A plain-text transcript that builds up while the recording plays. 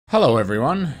Hello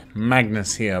everyone,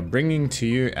 Magnus here, bringing to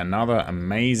you another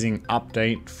amazing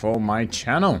update for my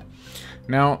channel.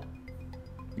 Now,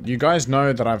 you guys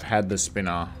know that I've had the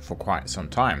spinner for quite some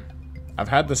time. I've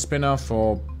had the spinner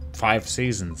for 5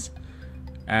 seasons,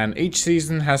 and each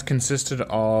season has consisted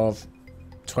of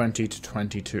 20 to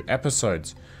 22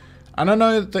 episodes. And I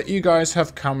know that you guys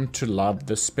have come to love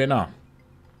the spinner.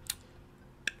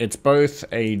 It's both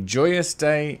a joyous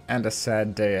day and a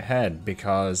sad day ahead,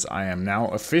 because I am now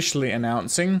officially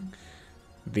announcing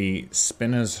the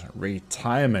spinner's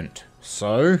retirement.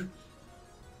 So,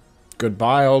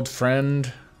 goodbye old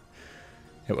friend.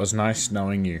 It was nice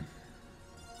knowing you.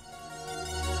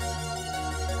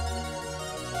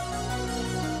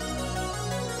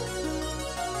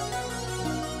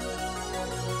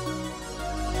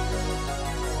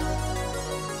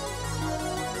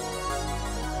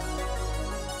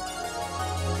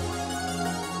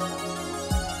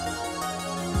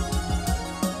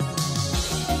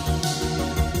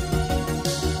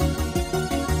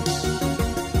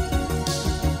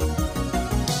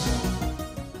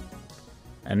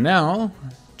 And now,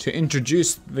 to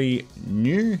introduce the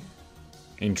new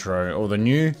intro, or the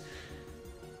new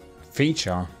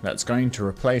feature that's going to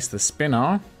replace the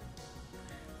spinner,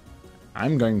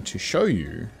 I'm going to show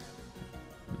you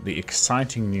the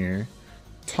exciting new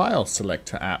tile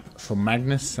selector app for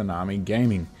Magnus Tsunami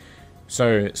Gaming.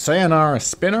 So, Sayonara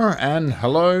spinner and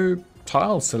hello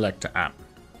tile selector app.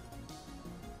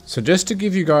 So just to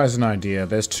give you guys an idea,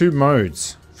 there's 2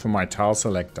 modes for my tile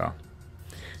selector.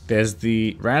 There's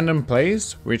the random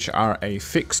plays, which are a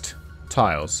fixed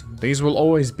tiles. These will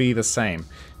always be the same.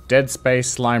 Dead Space,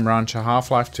 Slime Rancher,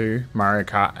 Half-Life 2, Mario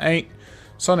Kart 8,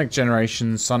 Sonic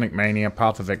Generations, Sonic Mania,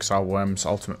 Path of Exile, Worms,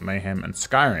 Ultimate Mayhem, and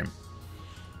Skyrim.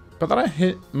 But then I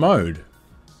hit mode.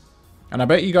 And I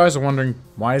bet you guys are wondering,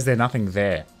 why is there nothing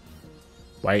there?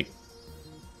 Wait.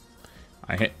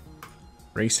 I hit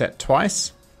reset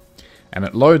twice, and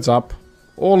it loads up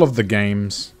all of the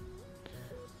games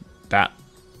that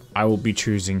I will be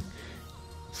choosing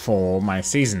for my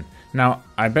season. Now,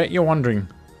 I bet you're wondering,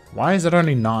 why is it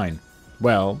only 9?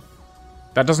 Well,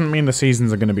 that doesn't mean the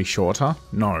seasons are going to be shorter.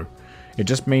 No. It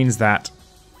just means that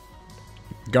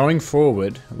going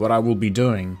forward, what I will be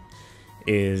doing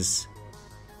is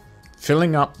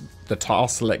filling up the tile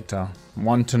selector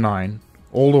 1 to 9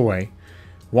 all the way.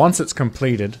 Once it's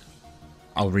completed,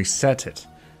 I'll reset it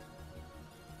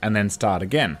and then start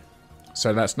again.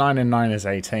 So that's 9 and 9 is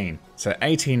 18. So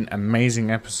 18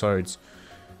 amazing episodes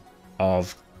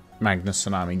of Magnus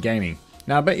Tsunami Gaming.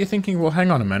 Now I bet you're thinking, well hang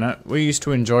on a minute, we used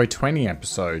to enjoy 20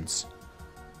 episodes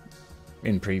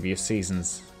in previous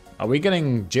seasons. Are we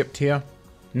getting gypped here?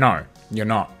 No, you're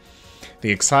not.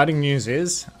 The exciting news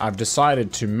is, I've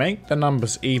decided to make the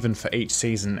numbers even for each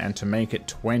season and to make it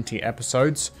 20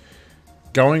 episodes.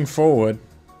 Going forward,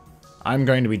 I'm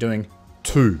going to be doing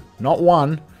 2, not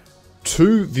 1,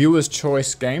 2 viewers'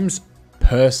 choice games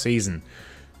per season.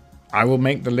 I will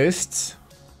make the lists.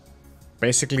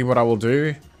 Basically what I will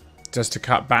do, just to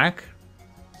cut back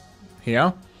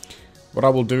here, what I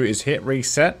will do is hit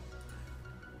reset,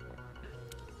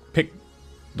 pick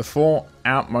the 4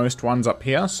 outmost ones up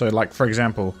here. So like for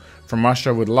example, From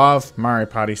Russia with Love, Mario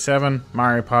Party 7,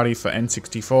 Mario Party for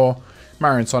N64,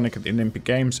 Mario and Sonic at the Olympic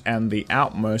Games, and the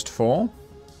outmost 4,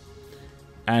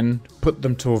 and put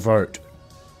them to a vote.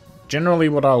 Generally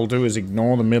what I'll do is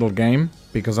ignore the middle game,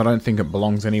 because I don't think it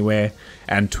belongs anywhere,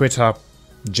 and Twitter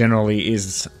generally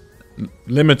is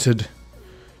limited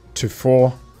to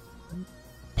 4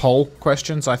 poll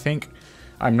questions, I think.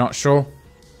 I'm not sure.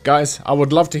 Guys, I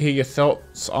would love to hear your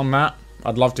thoughts on that.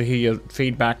 I'd love to hear your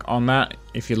feedback on that.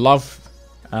 If you love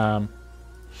what I'm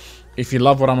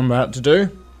about to do,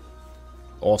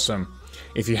 awesome.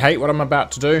 If you hate what I'm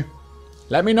about to do,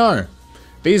 let me know.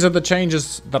 These are the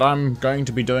changes that I'm going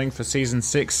to be doing for Season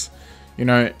 6. You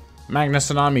know,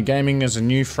 Magnus Tsunami Gaming is a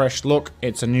new, fresh look.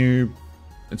 It's a new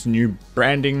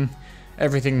branding.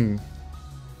 Everything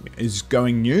is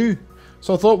going new.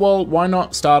 So I thought, well, why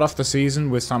not start off the season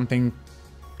with something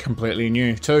completely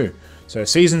new too? So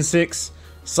Season 6,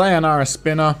 Sayonara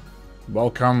Spinner,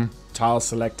 welcome Tile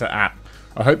Selector app.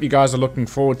 I hope you guys are looking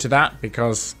forward to that,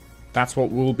 because that's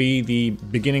what will be the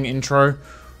beginning intro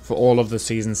for all of the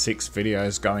Season 6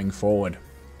 videos going forward.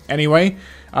 Anyway,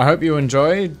 I hope you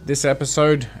enjoyed this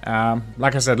episode.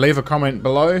 Like I said, leave a comment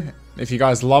below if you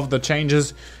guys love the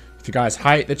changes, if you guys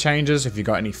hate the changes, if you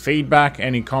got any feedback,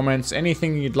 any comments,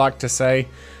 anything you'd like to say.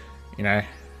 You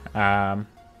know,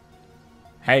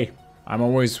 hey, I'm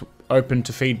always open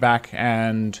to feedback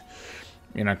and,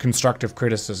 you know, constructive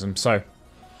criticism. So,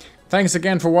 thanks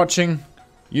again for watching.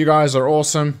 You guys are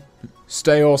awesome.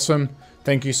 Stay awesome.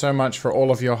 Thank you so much for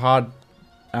all of your hard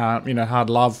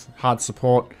love, hard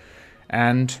support,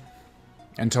 and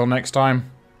until next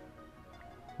time,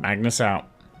 Magnus out.